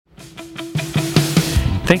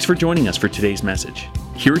Thanks for joining us for today's message.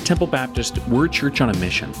 Here at Temple Baptist, we're a church on a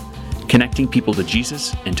mission, connecting people to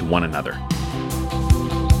Jesus and to one another.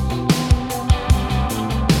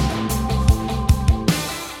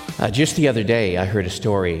 Just the other day, I heard a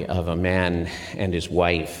story of a man and his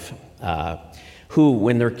wife who,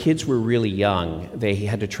 when their kids were really young, they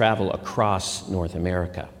had to travel across North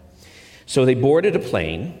America. So they boarded a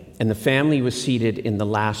plane, and the family was seated in the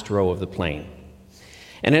last row of the plane.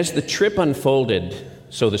 And as the trip unfolded,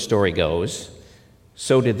 so the story goes,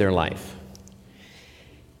 so did their life.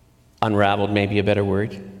 Unraveled, maybe a better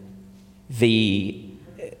word. It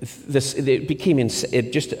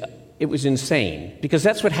was insane, because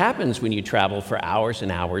that's what happens when you travel for hours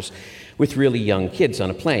and hours with really young kids on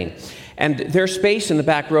a plane. And their space in the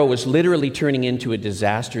back row was literally turning into a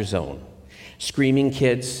disaster zone. Screaming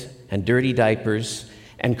kids and dirty diapers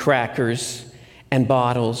and crackers and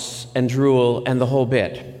bottles and drool and the whole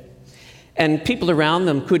bit. And people around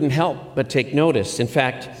them couldn't help but take notice. In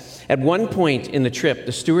fact, at one point in the trip,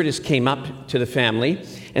 the stewardess came up to the family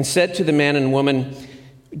and said to the man and woman,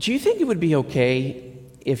 "Do you think it would be okay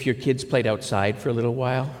if your kids played outside for a little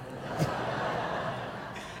while?"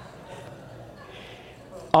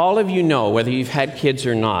 All of you know, whether you've had kids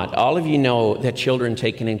or not, all of you know that children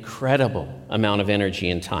take an incredible amount of energy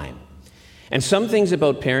and time. And some things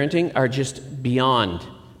about parenting are just beyond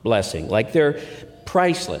blessing. Like, they're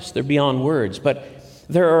priceless, they're beyond words. But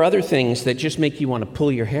there are other things that just make you want to pull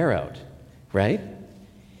your hair out, right?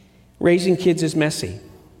 Raising kids is messy.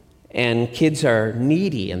 And kids are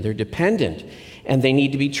needy and they're dependent. And they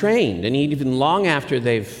need to be trained. And even long after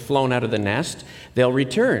they've flown out of the nest, they'll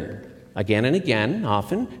return again and again,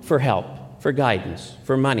 often, for help, for guidance,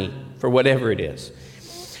 for money, for whatever it is.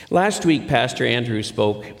 Last week, Pastor Andrew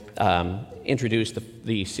introduced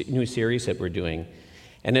the new series that we're doing.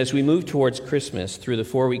 And as we move towards Christmas, through the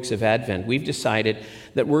 4 weeks of Advent, we've decided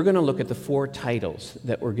that we're going to look at the 4 titles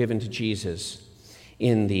that were given to Jesus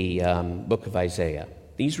in the book of Isaiah.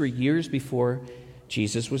 These were years before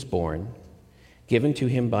Jesus was born, given to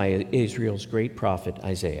him by Israel's great prophet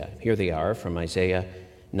Isaiah. Here they are from Isaiah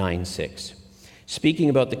 9:6. Speaking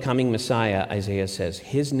about the coming Messiah, Isaiah says,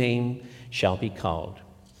 "His name shall be called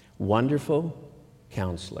Wonderful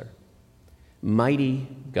Counselor, Mighty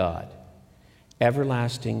God,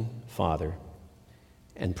 Everlasting Father,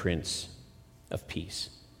 and Prince of Peace."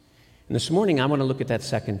 And this morning I want to look at that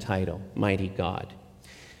second title, Mighty God.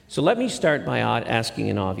 So let me start by asking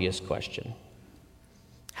an obvious question.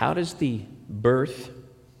 How does the birth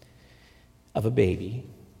of a baby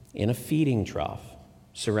in a feeding trough,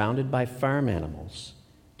 surrounded by farm animals,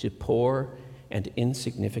 to poor and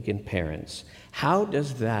insignificant parents, how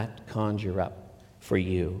does that conjure up for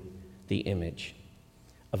you the image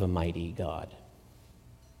of a mighty God?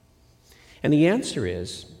 And the answer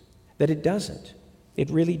is that it doesn't. It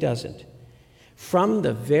really doesn't. From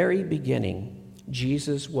the very beginning,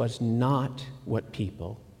 Jesus was not what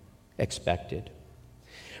people expected.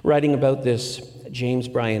 Writing about this, James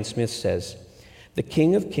Bryan Smith says, "The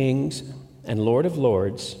King of Kings and Lord of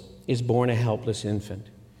Lords is born a helpless infant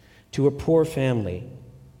to a poor family,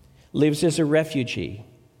 lives as a refugee,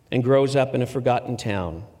 and grows up in a forgotten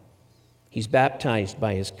town. He's baptized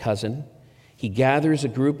by his cousin. He gathers a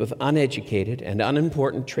group of uneducated and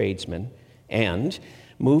unimportant tradesmen, and,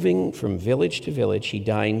 moving from village to village, he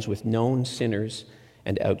dines with known sinners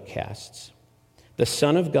and outcasts. The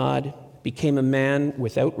Son of God became a man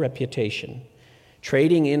without reputation,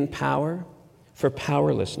 trading in power for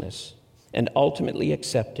powerlessness, and ultimately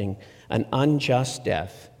accepting an unjust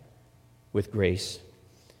death with grace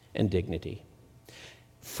and dignity."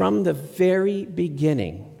 From the very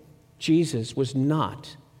beginning, Jesus was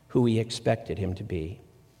not who we expected him to be.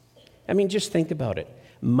 I mean, just think about it.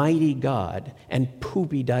 Mighty God and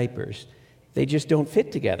poopy diapers, they just don't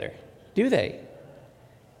fit together, do they?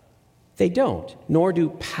 They don't, nor do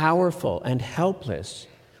powerful and helpless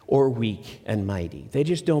or weak and mighty. They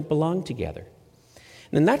just don't belong together.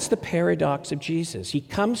 And that's the paradox of Jesus. He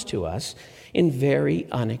comes to us in very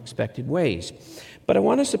unexpected ways. But I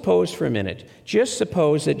want to suppose for a minute, just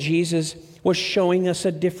suppose that Jesus was showing us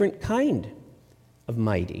a different kind of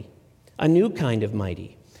mighty, a new kind of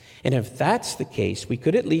mighty. And if that's the case, we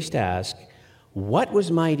could at least ask, what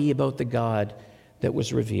was mighty about the God that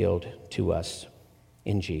was revealed to us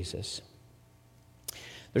in Jesus?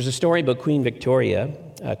 There's a story about Queen Victoria.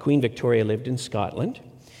 Queen Victoria lived in Scotland.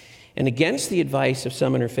 And against the advice of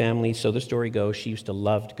some in her family, so the story goes, she used to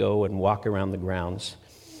love to go and walk around the grounds,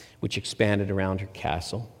 which expanded around her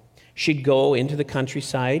castle. She'd go into the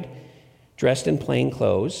countryside, dressed in plain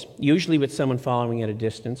clothes, usually with someone following at a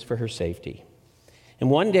distance for her safety. And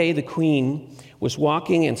one day the queen was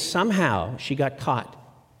walking, and somehow she got caught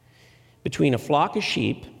between a flock of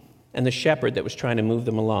sheep and the shepherd that was trying to move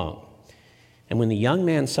them along. And when the young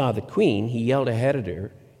man saw the queen, he yelled ahead at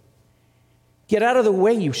her, "Get out of the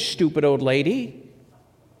way, you stupid old lady."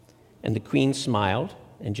 And the queen smiled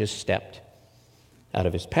and just stepped out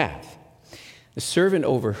of his path. The servant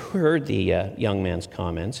overheard the young man's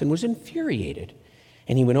comments and was infuriated.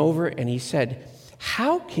 And he went over and he said,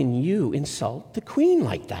 "How can you insult the queen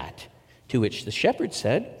like that?" To which the shepherd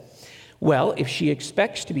said, "Well, if she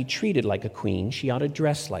expects to be treated like a queen, she ought to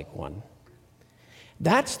dress like one."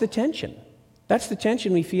 That's the tension. That's the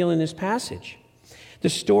tension we feel in this passage. The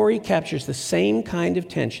story captures the same kind of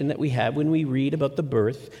tension that we have when we read about the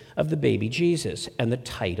birth of the baby Jesus and the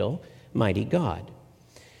title, Mighty God.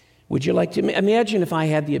 Would you like to imagine if I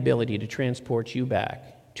had the ability to transport you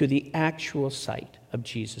back to the actual site of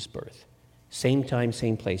Jesus' birth? Same time,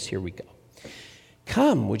 same place, here we go.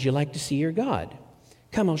 Come, would you like to see your God?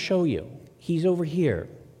 Come, I'll show you. He's over here,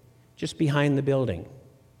 just behind the building.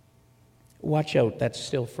 Watch out, that's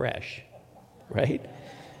still fresh, right?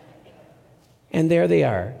 And there they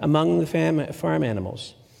are, among the farm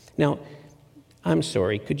animals. Now, I'm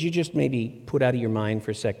sorry, could you just maybe put out of your mind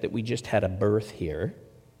for a sec that we just had a birth here?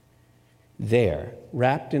 There,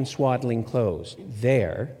 wrapped in swaddling clothes,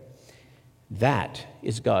 there, that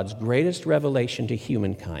is God's greatest revelation to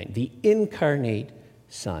humankind, the incarnate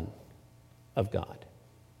Son of God.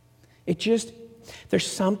 There's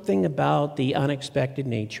something about the unexpected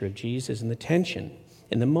nature of Jesus and the tension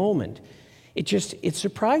in the moment. It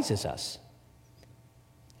surprises us.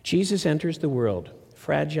 Jesus enters the world,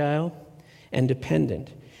 fragile and dependent.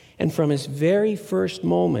 And from his very first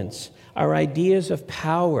moments, our ideas of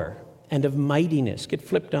power and of mightiness get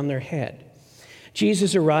flipped on their head.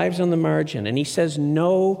 Jesus arrives on the margin, and he says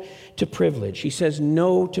no to privilege. He says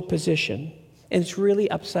no to position. And it's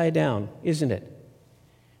really upside down, isn't it?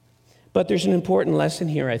 But there's an important lesson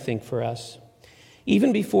here, I think, for us.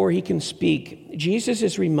 Even before he can speak, Jesus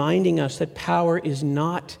is reminding us that power is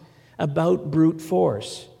not about brute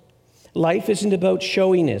force. Life isn't about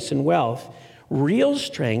showiness and wealth. Real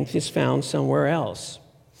strength is found somewhere else.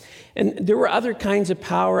 And there were other kinds of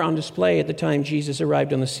power on display at the time Jesus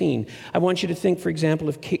arrived on the scene. I want you to think, for example,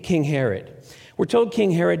 of King Herod. We're told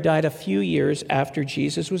King Herod died a few years after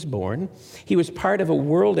Jesus was born. He was part of a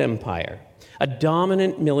world empire, a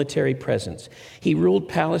dominant military presence. He ruled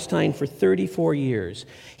Palestine for 34 years.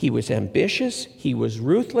 He was ambitious, he was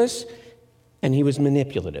ruthless, and he was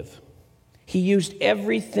manipulative. He used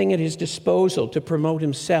everything at his disposal to promote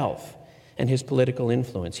himself and his political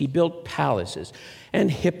influence. He built palaces and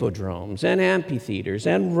hippodromes and amphitheaters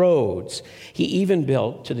and roads. He even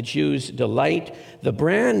built, to the Jews' delight, the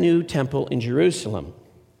brand new temple in Jerusalem.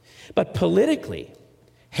 But politically,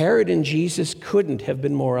 Herod and Jesus couldn't have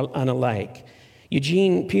been more unalike.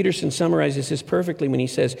 Eugene Peterson summarizes this perfectly when he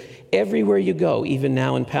says, "Everywhere you go, even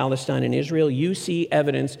now in Palestine and Israel, you see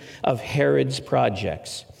evidence of Herod's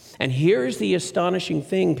projects." And here's the astonishing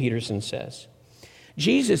thing, Peterson says.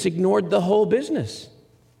 Jesus ignored the whole business.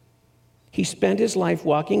 He spent his life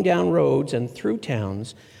walking down roads and through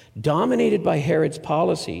towns dominated by Herod's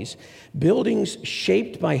policies, buildings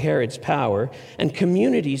shaped by Herod's power, and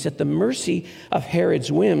communities at the mercy of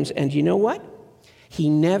Herod's whims. And you know what? He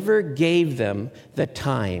never gave them the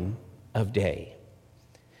time of day.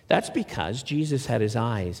 That's because Jesus had his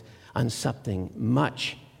eyes on something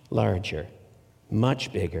much larger,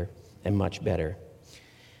 much bigger, and much better.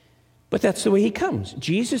 But that's the way he comes.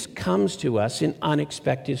 Jesus comes to us in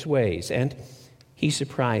unexpected ways, and he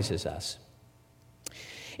surprises us.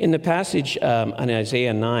 In the passage on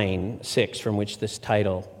Isaiah 9:6, from which this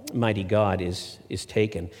title, Mighty God, is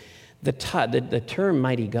taken, the term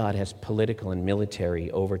Mighty God has political and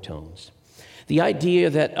military overtones. The idea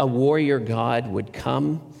that a warrior God would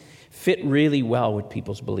come fit really well with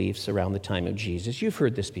people's beliefs around the time of Jesus. You've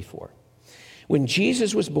heard this before. When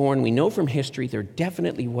Jesus was born, we know from history there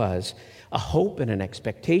definitely was a hope and an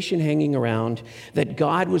expectation hanging around that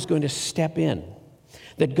God was going to step in,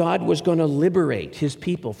 that God was going to liberate his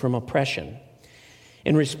people from oppression.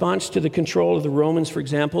 In response to the control of the Romans, for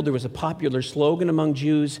example, there was a popular slogan among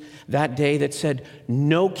Jews that day that said,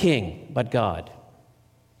 "No king but God."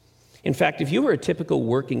 In fact, if you were a typical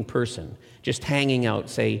working person, just hanging out,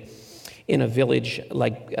 say, in a village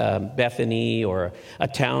like Bethany or a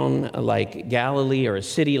town like Galilee or a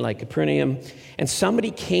city like Capernaum, and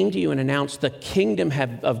somebody came to you and announced the kingdom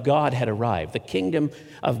of God had arrived, the kingdom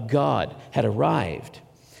of God had arrived,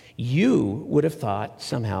 you would have thought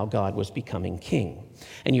somehow God was becoming king.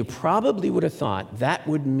 And you probably would have thought that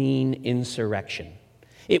would mean insurrection.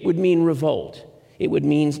 It would mean revolt. It would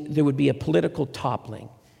mean there would be a political toppling,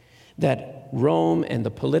 that Rome and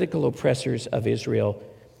the political oppressors of Israel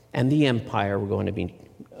and the empire were going to be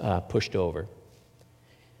pushed over.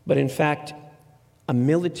 But in fact, a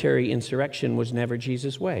military insurrection was never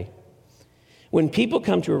Jesus' way. When people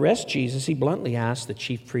come to arrest Jesus, he bluntly asked the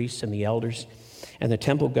chief priests and the elders and the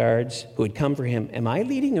temple guards who had come for him, "Am I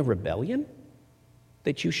leading a rebellion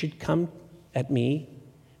that you should come at me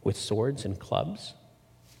with swords and clubs?"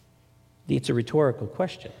 It's a rhetorical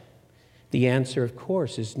question. The answer, of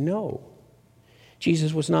course, is no.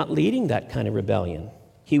 Jesus was not leading that kind of rebellion.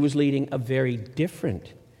 He was leading a very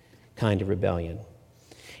different kind of rebellion.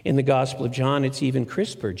 In the Gospel of John, it's even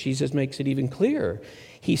crisper. Jesus makes it even clearer.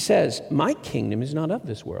 He says, "My kingdom is not of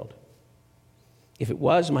this world. If it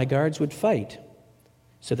was, my guards would fight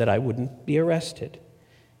so that I wouldn't be arrested.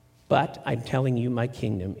 But I'm telling you, my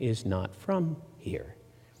kingdom is not from here."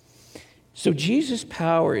 So Jesus'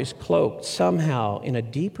 power is cloaked somehow in a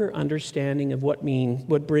deeper understanding of what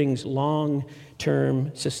brings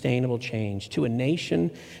long-term sustainable change to a nation,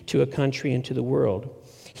 to a country, and to the world.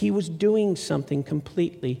 He was doing something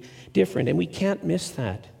completely different, and we can't miss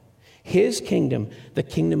that. His kingdom, the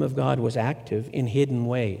kingdom of God, was active in hidden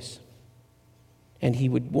ways. And he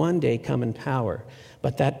would one day come in power,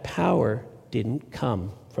 but that power didn't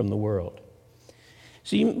come from the world.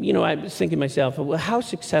 So, I was thinking to myself, well, how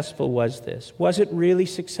successful was this? Was it really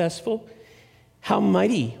successful? How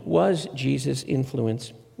mighty was Jesus'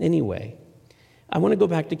 influence anyway? I want to go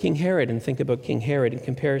back to King Herod and think about King Herod in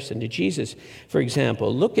comparison to Jesus, for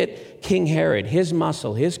example. Look at King Herod, his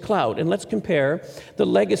muscle, his clout, and let's compare the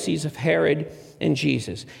legacies of Herod and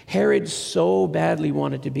Jesus. Herod so badly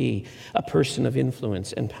wanted to be a person of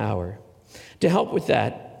influence and power. To help with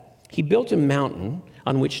that, he built a mountain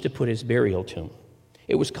on which to put his burial tomb.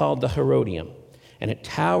 It was called the Herodium, and it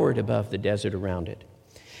towered above the desert around it.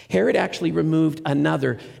 Herod actually removed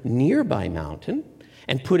another nearby mountain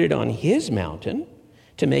and put it on his mountain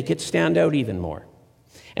to make it stand out even more.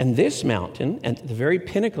 And this mountain, and the very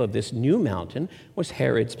pinnacle of this new mountain, was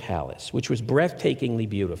Herod's palace, which was breathtakingly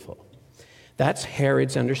beautiful. That's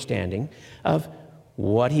Herod's understanding of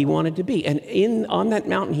what he wanted to be. And on that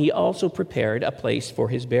mountain, he also prepared a place for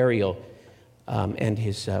his burial and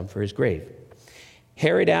for his grave.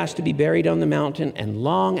 Herod asked to be buried on the mountain, and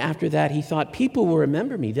long after that, he thought, people will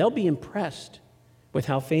remember me. They'll be impressed with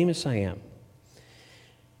how famous I am.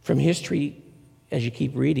 From history, as you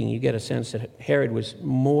keep reading, you get a sense that Herod was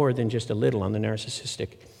more than just a little on the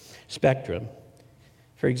narcissistic spectrum.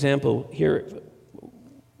 For example, here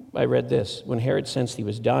I read this. When Herod sensed he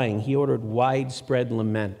was dying, he ordered widespread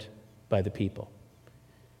lament by the people,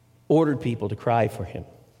 ordered people to cry for him.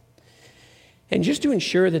 And just to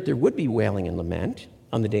ensure that there would be wailing and lament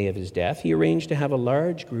on the day of his death, he arranged to have a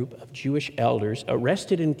large group of Jewish elders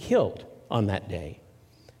arrested and killed on that day,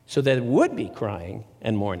 so that it would be crying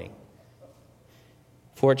and mourning.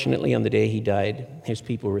 Fortunately, on the day he died, his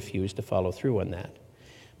people refused to follow through on that.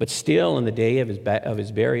 But still, on the day of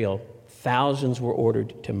his burial, thousands were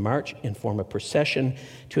ordered to march and form a procession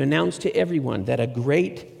to announce to everyone that a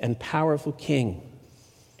great and powerful king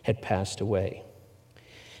had passed away.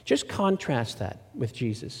 Just contrast that with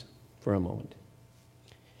Jesus for a moment.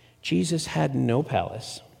 Jesus had no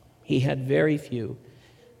palace. He had very few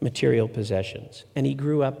material possessions, and he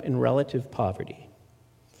grew up in relative poverty.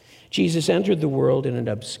 Jesus entered the world in an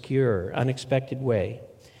obscure, unexpected way.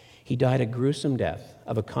 He died a gruesome death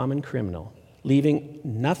of a common criminal, leaving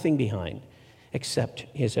nothing behind except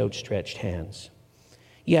his outstretched hands.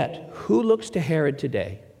 Yet, who looks to Herod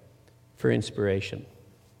today for inspiration?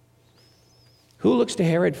 Who looks to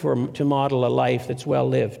Herod to model a life that's well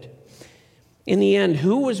lived? In the end,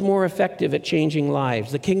 who was more effective at changing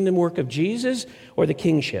lives, the kingdom work of Jesus or the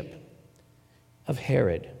kingship of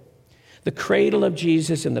Herod? The cradle of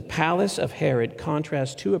Jesus and the palace of Herod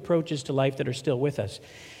contrast two approaches to life that are still with us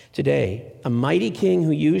today. A mighty king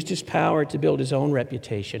who used his power to build his own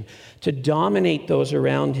reputation, to dominate those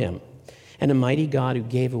around him, and a mighty God who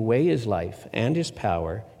gave away his life and his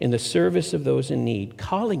power in the service of those in need,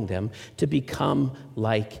 calling them to become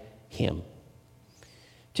like him.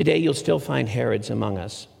 Today, you'll still find Herods among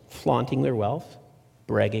us, flaunting their wealth,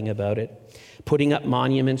 bragging about it, putting up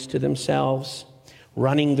monuments to themselves,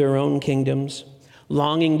 running their own kingdoms,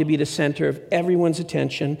 longing to be the center of everyone's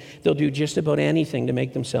attention. They'll do just about anything to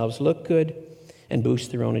make themselves look good and boost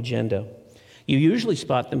their own agenda. You usually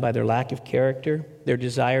spot them by their lack of character, their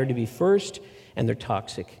desire to be first, and their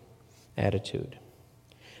toxic attitude.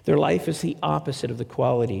 Their life is the opposite of the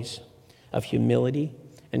qualities of humility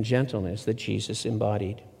and gentleness that Jesus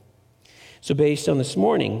embodied. So based on this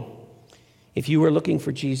morning, if you were looking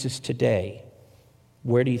for Jesus today,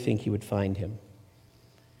 where do you think you would find him?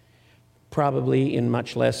 Probably in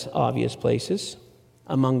much less obvious places,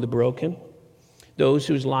 among the broken, those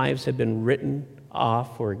whose lives have been written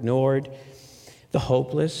off or ignored, the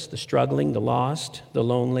hopeless, the struggling, the lost, the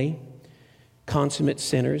lonely, consummate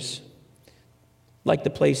sinners. Like the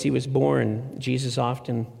place he was born, Jesus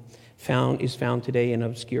often is found today in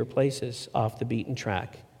obscure places off the beaten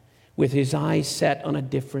track, with his eyes set on a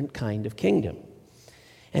different kind of kingdom.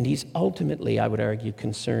 And he's ultimately, I would argue,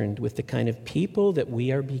 concerned with the kind of people that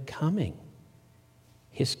we are becoming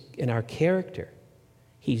in our character.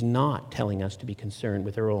 He's not telling us to be concerned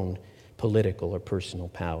with our own political or personal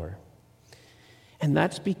power. And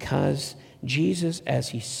that's because Jesus, as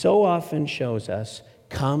he so often shows us,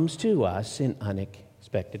 comes to us in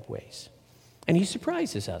unexpected ways. And he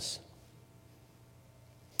surprises us.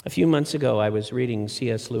 A few months ago, I was reading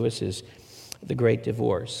C.S. Lewis's The Great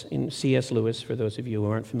Divorce. And C.S. Lewis, for those of you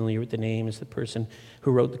who aren't familiar with the name, is the person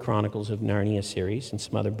who wrote the Chronicles of Narnia series and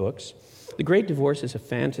some other books. The Great Divorce is a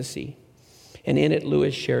fantasy. And in it,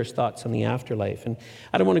 Lewis shares thoughts on the afterlife. And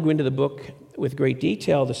I don't want to go into the book with great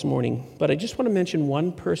detail this morning, but I just want to mention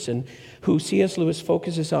one person who C.S. Lewis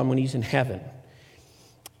focuses on when he's in heaven.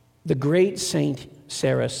 The great Saint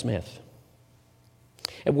Sarah Smith.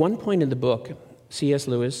 At one point in the book, C.S.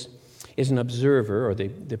 Lewis is an observer, or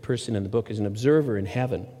the person in the book is an observer in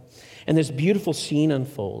heaven. And this beautiful scene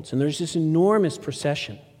unfolds, and there's this enormous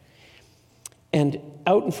procession. And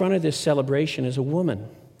out in front of this celebration is a woman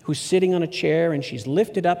who's sitting on a chair, and she's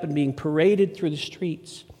lifted up and being paraded through the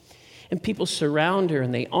streets. And people surround her,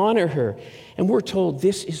 and they honor her. And we're told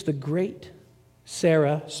this is the great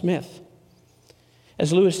Sarah Smith.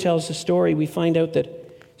 As Lewis tells the story, we find out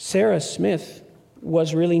that Sarah Smith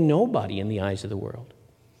was really nobody in the eyes of the world.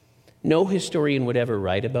 No historian would ever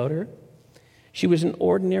write about her. She was an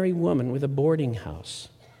ordinary woman with a boarding house,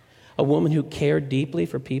 a woman who cared deeply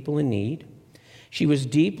for people in need. She was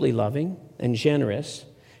deeply loving and generous.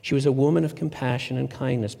 She was a woman of compassion and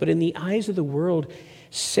kindness. But in the eyes of the world,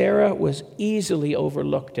 Sarah was easily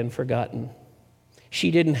overlooked and forgotten.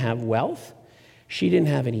 She didn't have wealth. She didn't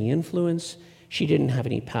have any influence. She didn't have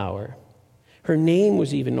any power. Her name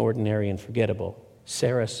was even ordinary and forgettable,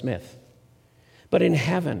 Sarah Smith. But in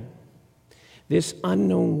heaven, this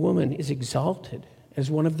unknown woman is exalted as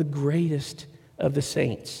one of the greatest of the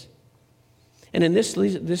saints. And in this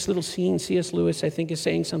little scene, C.S. Lewis, I think, is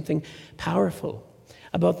saying something powerful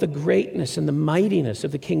about the greatness and the mightiness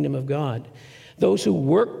of the kingdom of God. Those who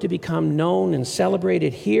work to become known and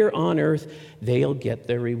celebrated here on earth, they'll get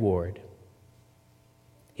their reward.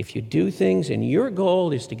 If you do things and your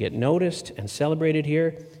goal is to get noticed and celebrated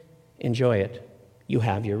here, enjoy it. You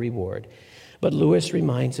have your reward. But Lewis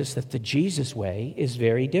reminds us that the Jesus way is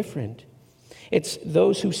very different. It's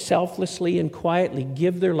those who selflessly and quietly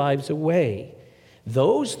give their lives away.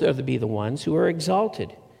 Those are to be the ones who are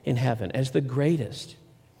exalted in heaven as the greatest.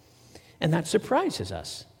 And that surprises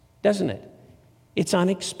us, doesn't it? It's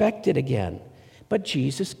unexpected again. But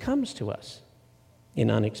Jesus comes to us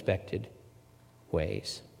in unexpected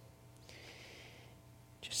ways.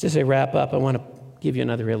 Just as I wrap up, I want to give you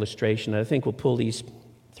another illustration. I think we'll pull these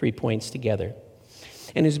 3 points together.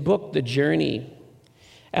 In his book, The Journey,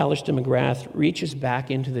 Alistair McGrath reaches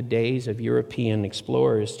back into the days of European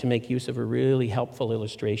explorers to make use of a really helpful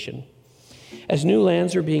illustration. As new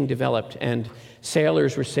lands were being developed and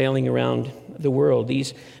sailors were sailing around the world,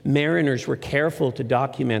 these mariners were careful to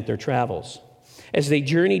document their travels. As they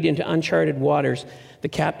journeyed into uncharted waters, the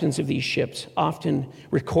captains of these ships often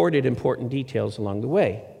recorded important details along the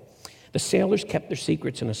way. The sailors kept their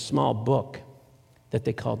secrets in a small book that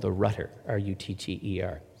they called the Rutter,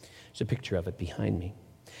 R-U-T-T-E-R. There's a picture of it behind me.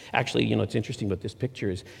 Actually, what's interesting about this picture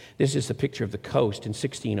is this is a picture of the coast in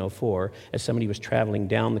 1604 as somebody was traveling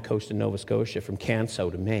down the coast of Nova Scotia from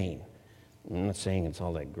Canso to Maine. I'm not saying it's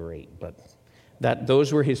all that great, but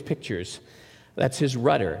those were his pictures. That's his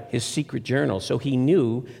rudder, his secret journal. So he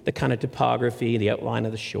knew the kind of topography, the outline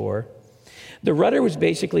of the shore. The rudder was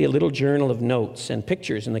basically a little journal of notes and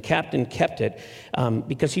pictures, and the captain kept it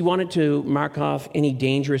because he wanted to mark off any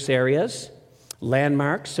dangerous areas,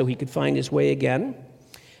 landmarks so he could find his way again,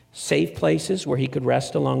 safe places where he could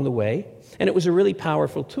rest along the way. And it was a really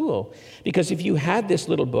powerful tool because if you had this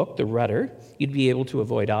little book, the rudder, you'd be able to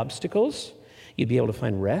avoid obstacles, you'd be able to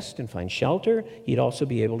find rest and find shelter, you'd also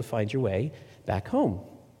be able to find your way back home.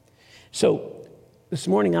 So this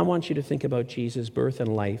morning I want you to think about Jesus' birth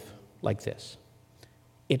and life like this.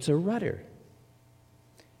 It's a rudder.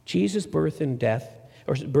 Jesus' birth and death,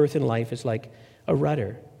 or birth and life is like a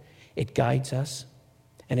rudder. It guides us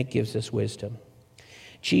and it gives us wisdom.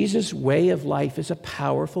 Jesus' way of life is a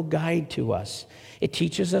powerful guide to us. It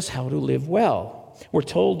teaches us how to live well. We're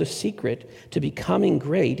told the secret to becoming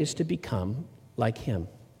great is to become like him.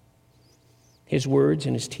 His words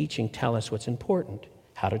and his teaching tell us what's important,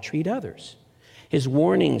 how to treat others. His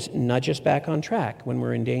warnings nudge us back on track when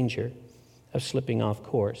we're in danger of slipping off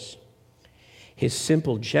course. His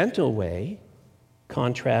simple, gentle way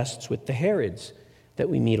contrasts with the Herods that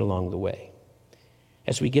we meet along the way.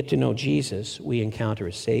 As we get to know Jesus, we encounter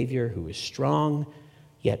a Savior who is strong,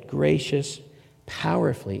 yet gracious,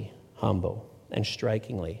 powerfully humble, and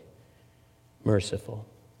strikingly merciful.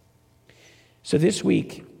 So this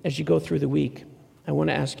week, as you go through the week, I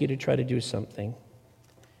want to ask you to try to do something.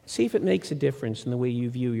 See if it makes a difference in the way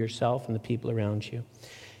you view yourself and the people around you.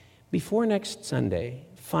 Before next Sunday,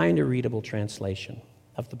 find a readable translation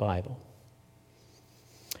of the Bible.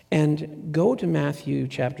 And go to Matthew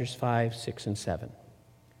chapters 5, 6, and 7.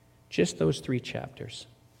 Just those 3 chapters.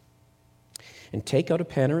 And take out a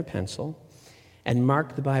pen or a pencil and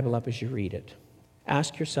mark the Bible up as you read it.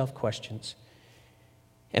 Ask yourself questions.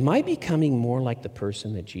 Am I becoming more like the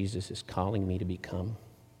person that Jesus is calling me to become?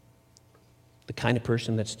 The kind of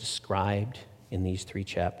person that's described in these 3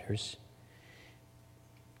 chapters?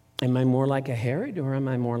 Am I more like a Herod or am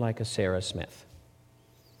I more like a Sarah Smith?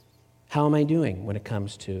 How am I doing when it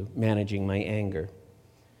comes to managing my anger?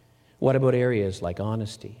 What about areas like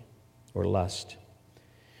honesty or lust?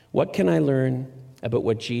 What can I learn about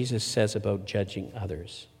what Jesus says about judging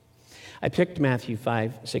others? I picked Matthew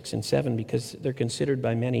 5, 6, and 7 because they're considered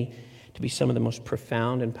by many to be some of the most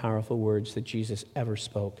profound and powerful words that Jesus ever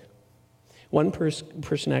spoke. One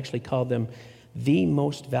person actually called them the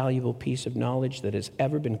most valuable piece of knowledge that has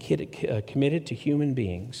ever been committed to human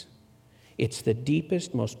beings. It's the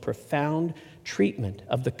deepest, most profound treatment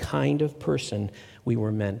of the kind of person we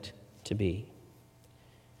were meant to be.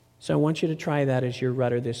 So I want you to try that as your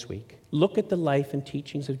rudder this week. Look at the life and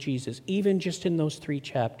teachings of Jesus, even just in those 3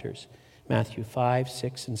 chapters, Matthew 5,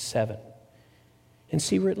 6, and 7, and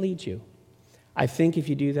see where it leads you. I think if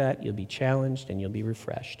you do that, you'll be challenged and you'll be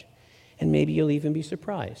refreshed. And maybe you'll even be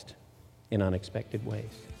surprised in unexpected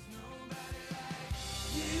ways.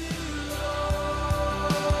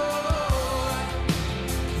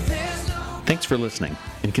 Thanks for listening,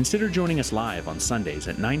 and consider joining us live on Sundays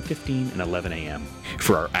at 9:15 and 11 a.m.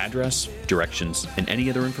 For our address, directions, and any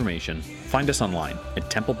other information, find us online at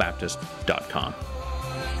templebaptist.com.